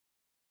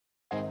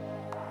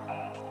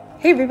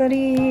Hey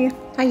everybody!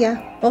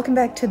 Hiya. Welcome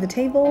back to the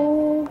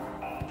table.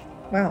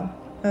 Wow.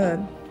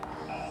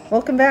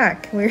 Welcome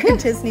back. We're a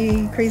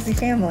Disney crazy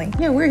family.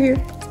 Yeah, we're here.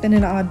 It's been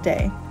an odd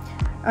day.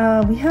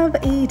 We have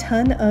a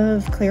ton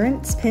of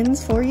clearance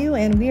pins for you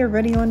and we are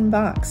ready to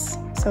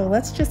unbox. So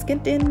let's just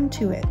get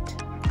into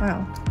it.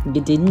 Wow.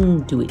 Get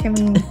into it. Can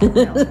we?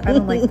 No, I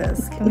don't like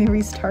this. Can we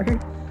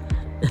restart?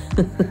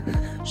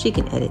 She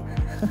can edit.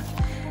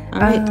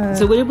 Alright,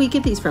 so where did we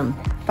get these from?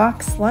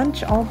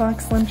 Boxlunch, all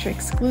Boxlunch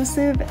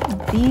exclusive.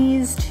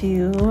 These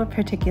two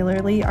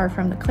particularly are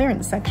from the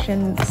clearance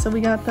section, so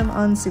we got them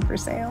on super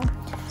sale.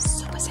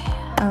 Super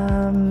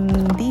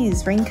sale.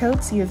 These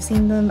raincoats, you have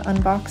seen them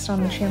unboxed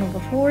on the channel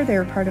before. They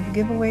were part of a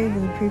giveaway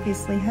we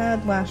previously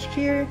had last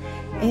year,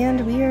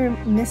 and we are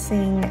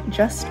missing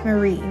Just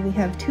Marie. We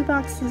have 2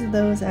 boxes of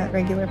those at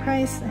regular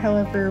price.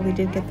 However, we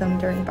did get them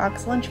during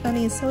Boxlunch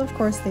money, so of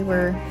course they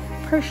were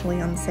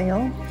partially on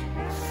sale.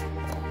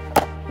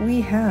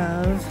 We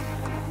have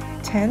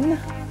 10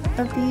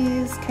 of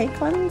these cake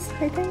ones,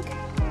 I think.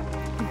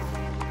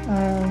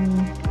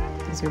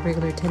 These are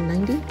regular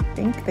 $10.90. I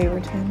think they were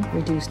 10.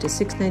 Reduced to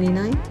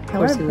 $6.99. Of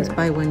course, it was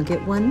buy one,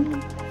 get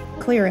one.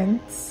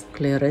 Clearance.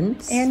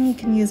 Clearance. And you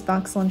can use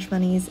Boxlunch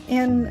monies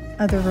and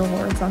other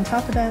rewards on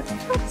top of that.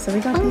 So we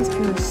got these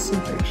for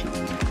super cheap.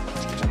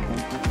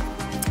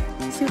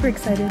 Okay. Super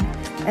excited.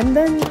 And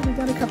then we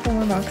got a couple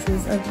more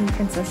boxes of the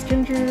Princess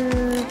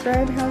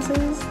Gingerbread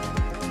houses.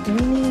 We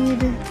need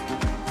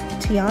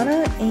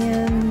Tiana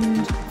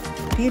and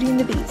Beauty and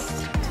the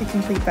Beast to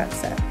complete that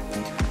set.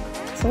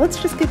 So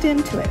let's just get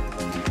into it.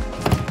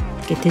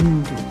 Get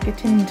into it.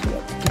 Get into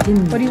it. Get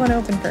into What do you want to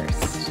open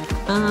first?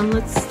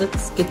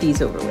 Let's get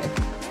these over with.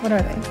 What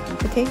are they?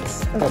 The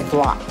cakes? Okay. The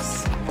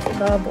blocks.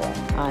 The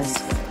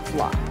blocks.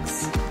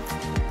 Blocks.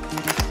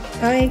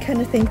 I kind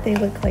of think they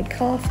look like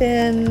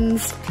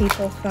coffins.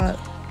 People thought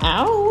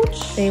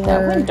Ouch! They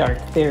That were- went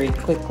dark very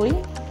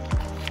quickly.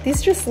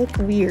 these just look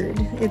weird.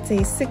 It's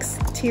a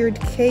 6-tiered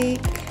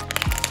cake.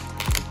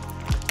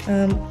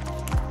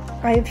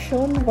 I've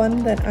shown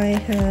one that I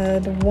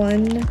had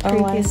won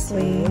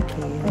previously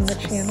on the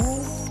channel.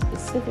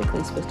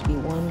 Specifically supposed to be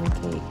one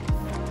cake.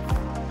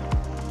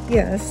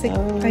 Yeah, I said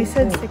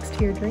Okay.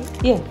 6-tiered,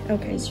 right? Yeah.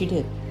 Okay. Yes, you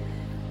did.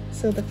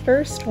 So the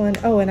first one,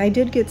 oh, and I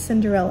did get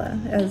Cinderella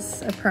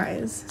as a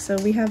prize. So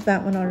we have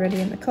that one already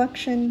in the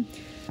collection.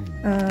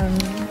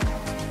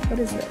 What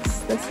is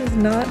this? This is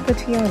not the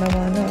Tiana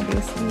one,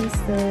 obviously.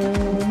 So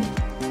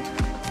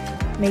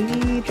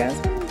maybe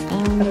Jasmine?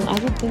 I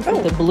would think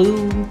that the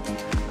blue.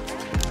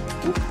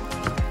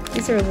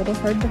 These are a little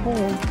hard to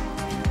hold.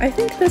 I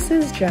think this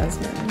is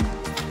Jasmine,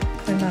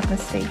 if I'm not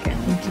mistaken. I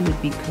think you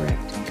would be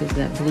correct because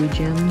that blue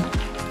gem.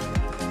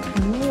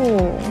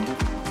 Ooh.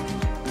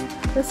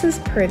 This is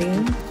pretty.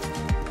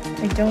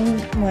 I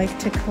don't like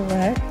to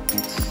collect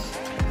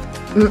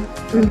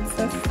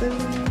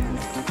princesses.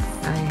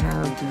 I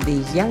have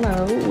the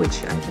yellow,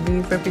 which I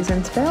believe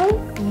represents Belle.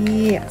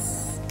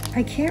 Yes.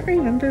 I can't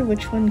remember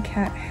which one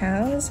Kat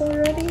has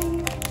already.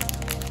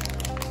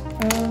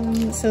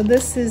 So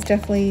this is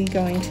definitely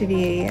going to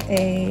be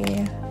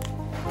a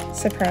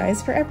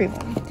surprise for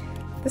everyone.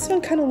 This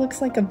one kind of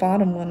looks like a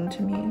bottom one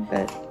to me,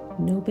 but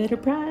No better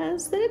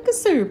prize than a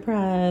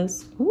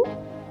surprise. Ooh,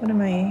 what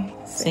am I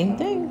saying? same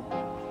thing.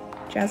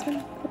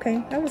 Jasmine?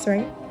 Okay, I was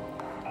right.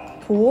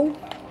 Cool.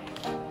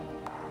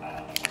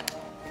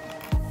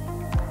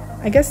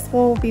 I guess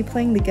we'll be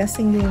playing the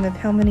guessing game of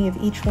how many of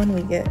each one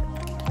we get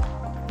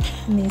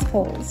in these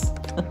polls.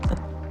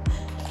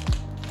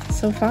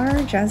 So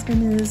far,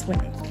 Jasmine is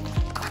winning.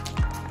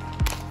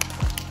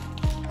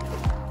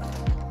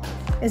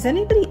 Is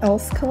anybody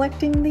else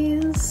collecting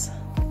these?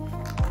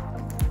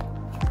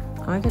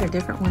 I got a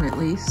different one at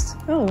least.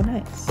 Oh,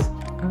 nice. See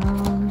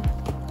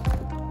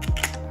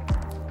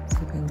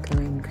if I'm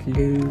coming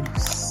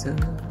close.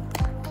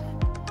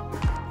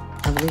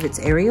 I believe it's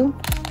Ariel.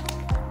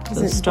 Is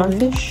The it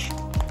starfish.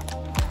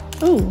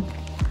 Oh,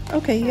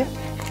 okay, yep.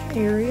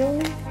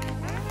 Ariel.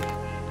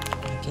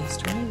 I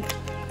guessed right.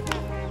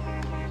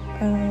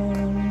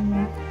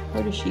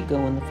 Where does she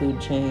go in the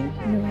food chain?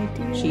 No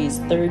idea. She's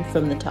 3rd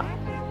from the top.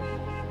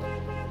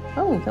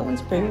 Oh, that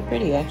one's very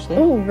pretty actually.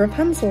 Oh,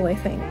 Rapunzel, I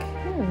think.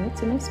 Oh,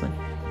 that's a nice one.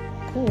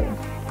 Cool.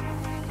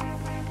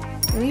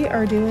 We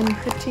are doing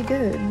pretty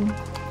good.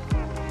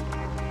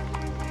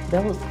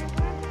 Belle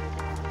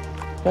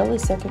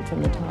is 2nd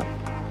from the top.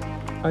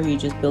 Are you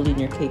just building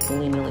your cake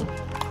willy-nilly?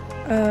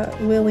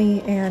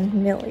 Willie and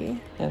Millie.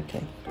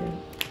 Okay, great.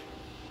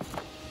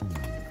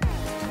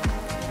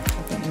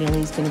 I think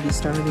Millie's going to be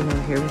starting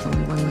over here with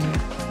only one layer.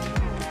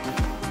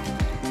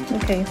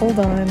 Okay, hold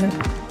on.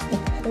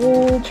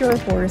 Hold your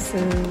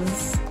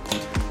horses.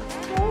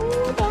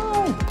 Hold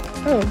on.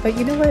 Oh, but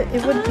you know what?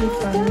 It would be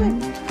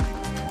fun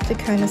to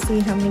kind of see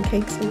how many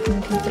cakes we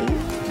can complete.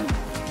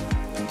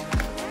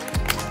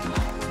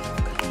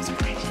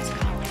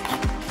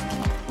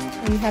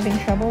 Are you having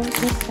trouble?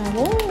 Yes, I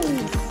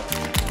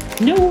was.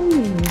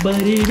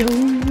 Nobody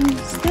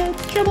knows that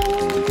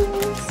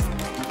troubles.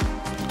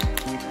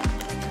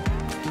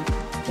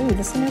 Ooh,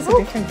 this one has a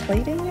different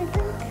plating, I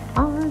think.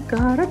 Are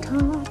got a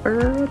topper,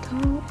 a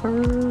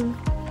topper.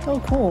 Oh,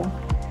 cool.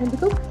 There we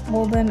go.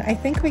 Well, then I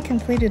think we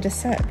completed a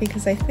set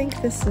because I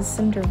think this is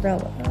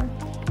Cinderella.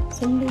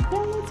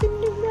 Cinderella,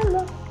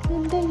 Cinderella,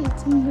 Cinderella,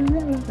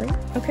 Cinderella,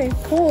 right? Okay,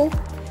 cool.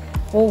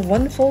 Well,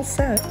 one full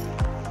set.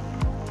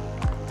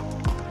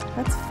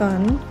 That's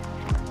fun.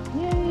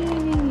 Yay!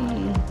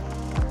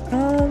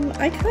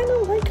 I kind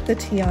of like the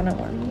Tiana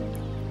one.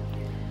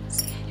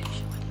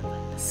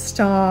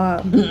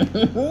 Stop.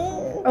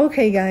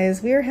 Okay,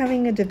 guys, we are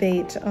having a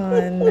debate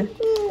on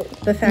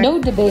the fact.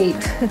 No debate.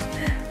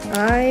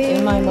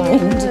 In my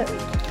mind.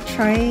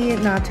 Try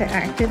not to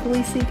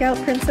actively seek out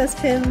princess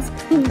pins,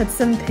 but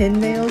some pin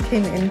mail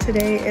came in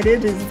today, and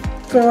it is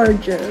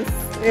gorgeous.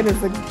 It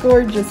is a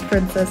gorgeous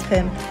princess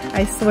pin.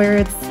 I swear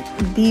it's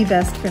the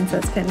best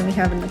princess pin we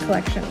have in the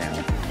collection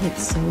now.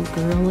 It's so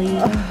girly.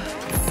 Oh,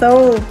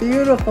 so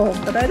beautiful,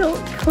 but I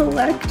don't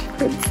collect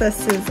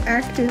princesses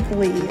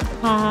actively.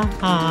 Ha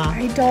ha.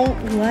 I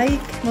don't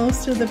like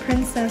most of the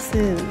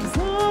princesses.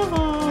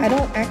 I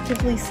don't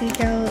actively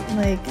seek out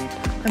like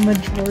a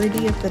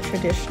majority of the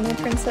traditional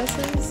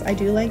princesses. I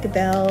do like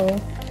Belle,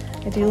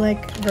 I do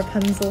like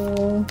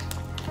Rapunzel,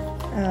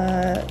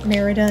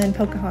 Merida, and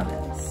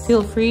Pocahontas.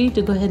 Feel free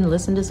to go ahead and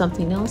listen to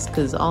something else,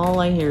 because all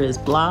I hear is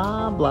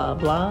blah, blah,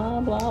 blah,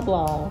 blah,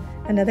 blah.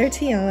 Another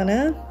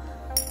Tiana.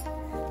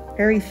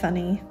 Very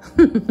funny.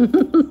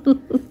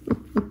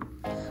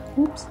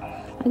 Oops,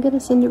 I got a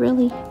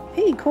Cinderella.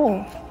 Hey,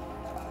 cool.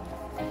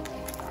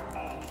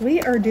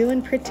 We are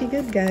doing pretty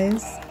good,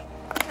 guys.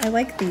 I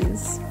like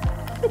these.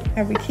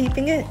 Are we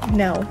keeping it?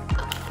 No.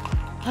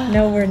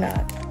 No, we're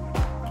not.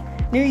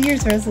 New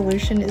Year's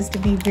resolution is to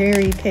be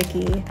very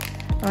picky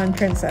on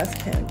princess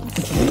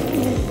pins.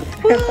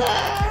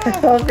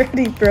 I've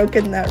already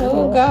broken that rule.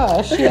 Oh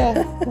gosh,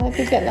 yeah. I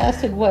think that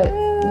lasted, what,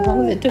 as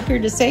long as it took her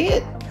to say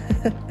it?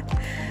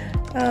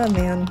 Oh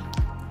man.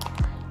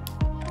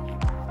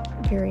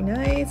 Very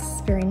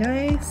nice, very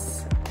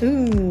nice.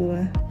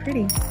 Ooh,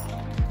 pretty.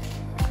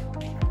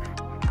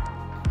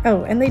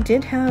 Oh, and they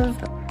did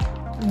have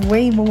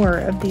way more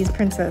of these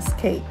princess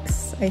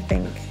cakes, I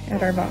think,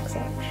 at our box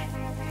lunch.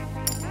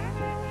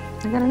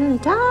 I got another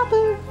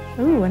topper.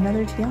 Ooh,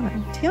 another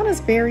Tiana.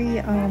 Tiana's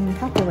very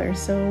popular,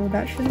 so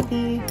that shouldn't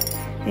be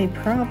a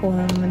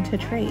problem to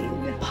trade.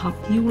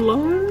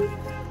 Popular?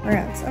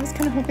 Rats. I was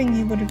kind of hoping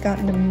you would have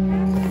gotten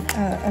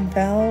a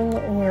Belle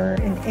or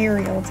an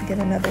Ariel to get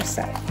another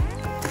set.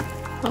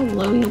 Oh,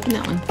 let me open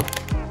that one.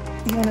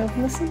 You want to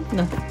open this one?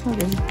 No, not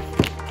really.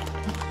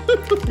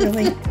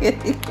 Really?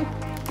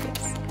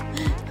 Yes.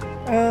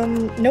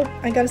 Nope,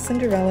 I got a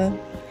Cinderella.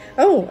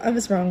 Oh, I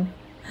was wrong.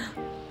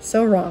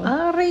 So wrong.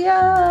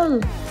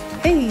 Ariel!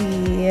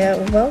 Hey,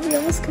 well, we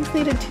almost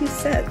completed 2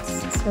 sets,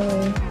 so...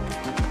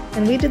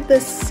 And we did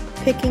this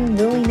picking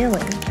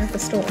willy-nilly at the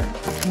store.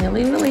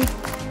 Nilly-nilly.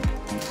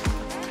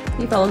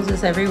 He follows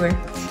us everywhere.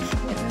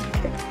 Yeah,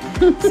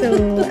 okay.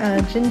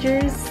 So,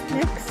 Ginger's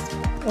next?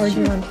 Or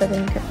do you want the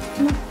link?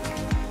 No.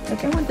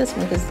 Okay, I want this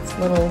one because it's a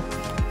little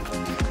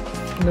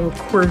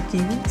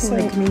quirky, So,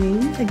 like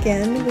me.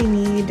 Again, we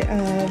need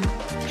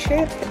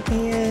Chip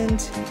and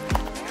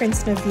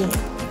Prince Naveen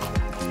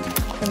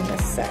from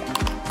this set.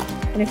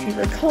 And if you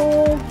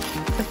recall,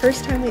 the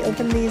first time we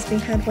opened these, we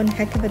had one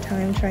heck of a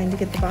time trying to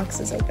get the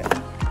boxes open.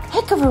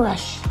 Heck of a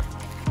rush.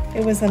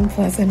 It was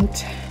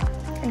unpleasant.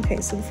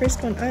 Okay, so the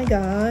first one I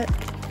got...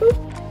 Boop,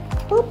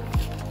 boop.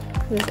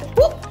 Who is it?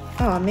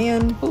 Boop! Aw,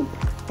 man. Boop.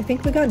 I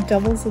think we got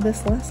doubles of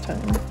this last time.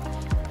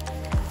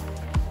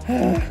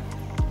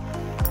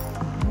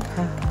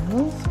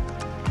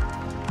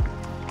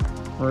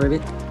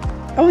 Ribbit.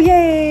 Oh,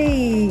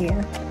 yay!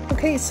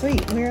 Okay,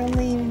 sweet. We're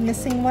only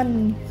missing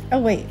one. Oh,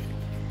 wait.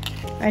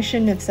 I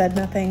shouldn't have said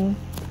nothing.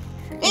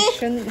 I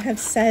shouldn't have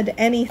said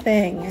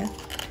anything.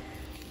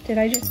 Did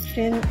I just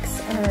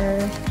jinx our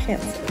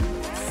chances?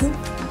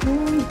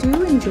 I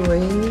do enjoy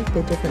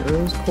the different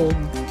rose cold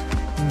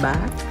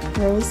back.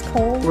 Rose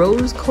cold?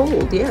 Rose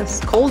cold, yes.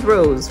 Cold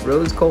rose.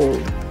 Rose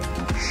cold.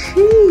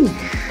 Sheesh.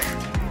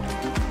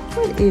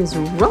 What is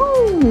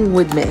wrong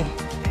with me?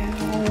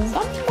 Ow.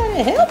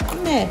 Somebody help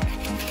me.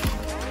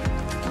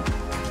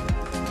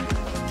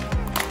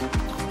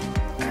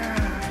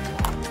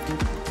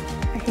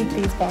 I hate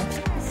these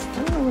boxes.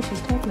 I don't know what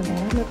she's talking about.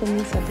 I'm looking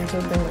this up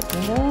until then.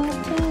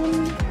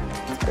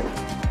 Nothing.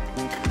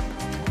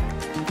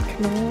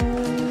 Come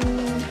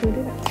on. Who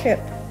did it? Chip.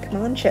 Come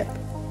on, Chip.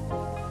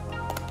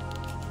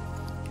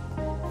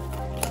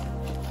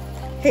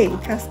 Hey,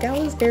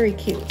 Pascal is very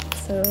cute,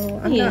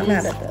 so I'm not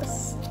mad at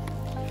this.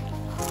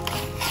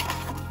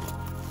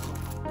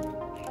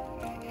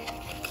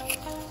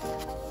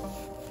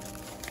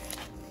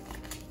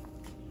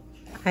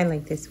 I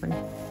like this one.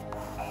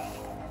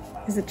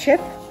 Is it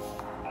Chip?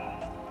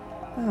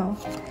 Oh.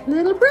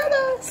 Little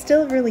brother.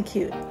 Still really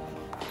cute.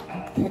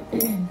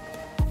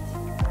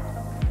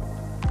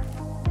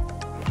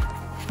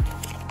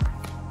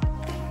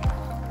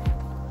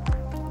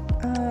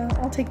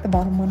 I'll take the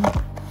bottom one.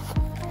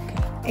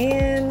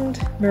 And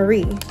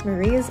Marie.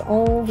 Marie is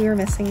all we're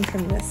missing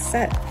from this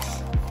set.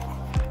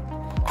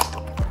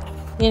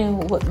 You know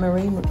what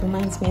Marie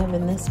reminds me of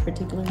in this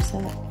particular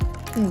set?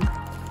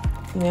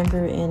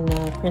 Remember in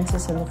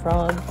Princess and the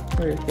Frog,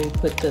 where they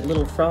put the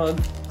little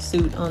frog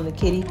suit on the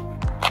kitty?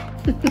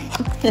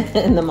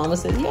 And the mama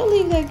says, "Y'all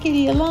leave that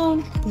kitty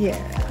alone." Yeah,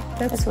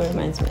 that's what it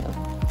reminds me of.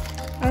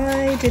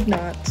 I did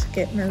not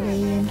get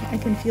Marie. I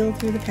can feel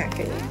through the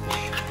package.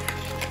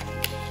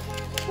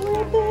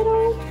 Rip it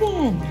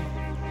open.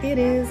 It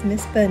is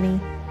Miss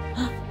Bunny.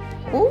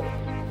 Oh,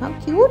 how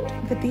cute.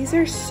 But these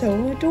are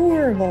so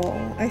adorable.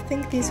 I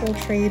think these will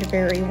trade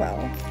very well.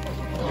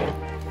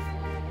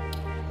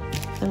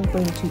 I'm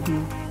going to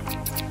be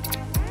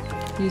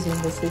using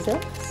the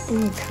scissors.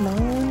 Ooh, come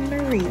on,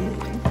 Marie.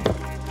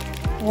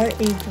 What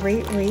a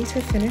great way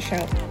to finish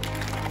out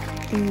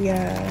the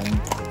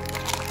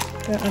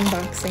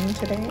unboxing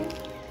today.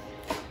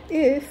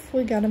 If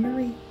we got a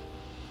Marie.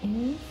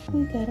 If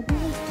we got a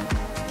Marie.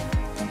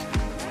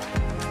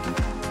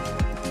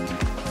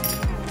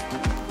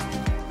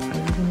 Are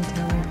you going to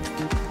tell her?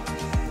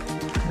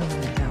 I don't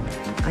want to tell her.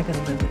 I got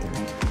to live with her.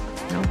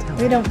 I'll tell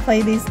her. We don't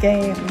play these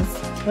games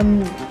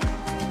when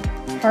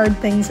hard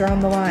things are on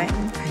the line. I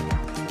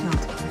know. I'll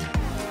tell her.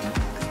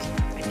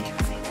 I can't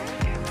say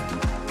that.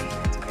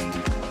 Okay,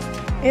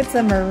 that's great. It's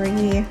a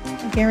Marie. I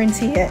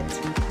guarantee it.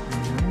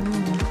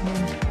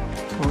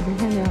 Hold your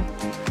hand out.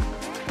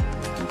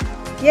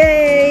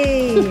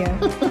 Yay!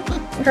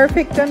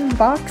 Perfect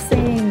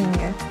unboxing.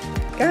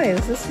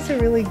 Guys, this is a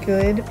really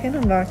good pin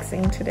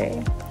unboxing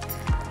today.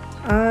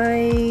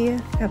 I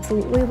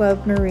absolutely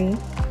love Marie.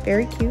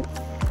 Very cute.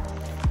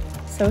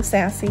 So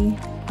sassy.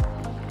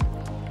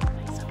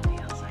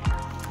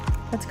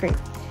 That's great.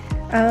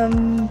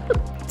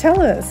 Tell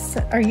us,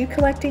 are you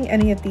collecting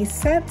any of these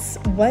sets?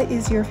 What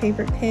is your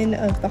favorite pin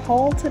of the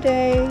haul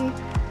today?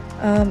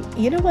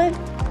 You know what?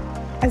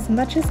 As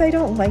much as I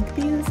don't like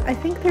these, I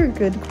think they're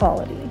good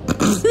quality.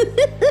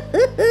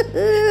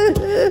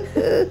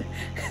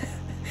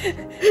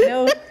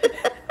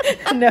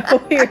 No,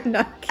 we're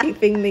not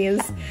keeping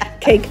these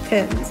cake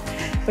pins.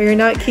 We're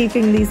not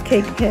keeping these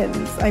cake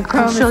pins. I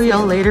promise. I'll show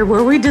y'all later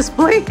where we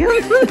display them.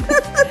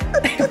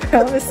 I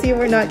promise you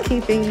we're not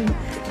keeping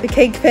the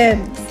cake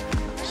pins.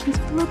 She's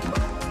full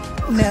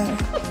of... No,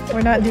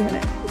 we're not doing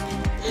it.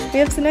 We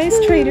have some nice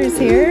traders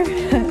here.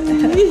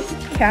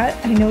 Kat,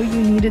 I know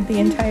you needed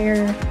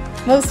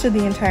most of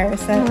the entire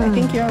set. I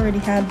think you already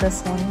had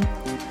this one.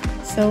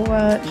 So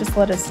just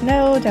let us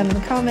know down in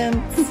the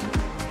comments.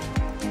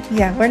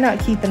 Yeah, we're not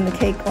keeping the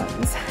cake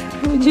ones.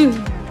 Would you?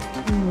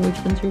 Which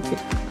one's your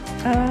favorite?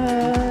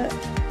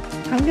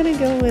 I'm gonna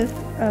go with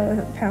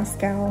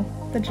Pascal,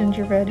 the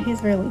gingerbread.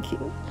 He's really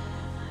cute.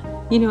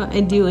 You know, I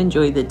do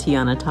enjoy the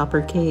Tiana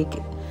Topper cake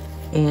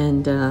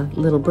and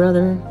little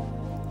brother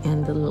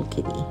and the little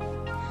kitty.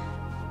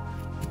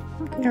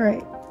 Okay. All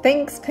right.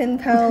 Thanks, Pin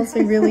Pals.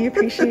 We really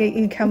appreciate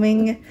you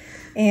coming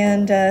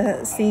and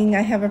seeing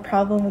I have a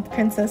problem with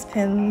princess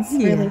pins.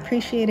 Yeah. Really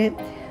appreciate it.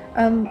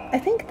 I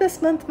think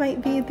this month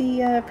might be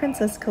the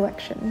princess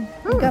collection.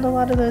 We've got a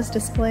lot of those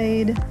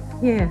displayed.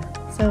 Yeah.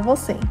 So we'll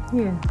see.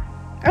 Yeah.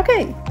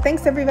 Okay.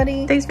 Thanks,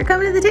 everybody. Thanks for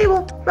coming to the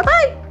table.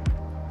 Bye-bye.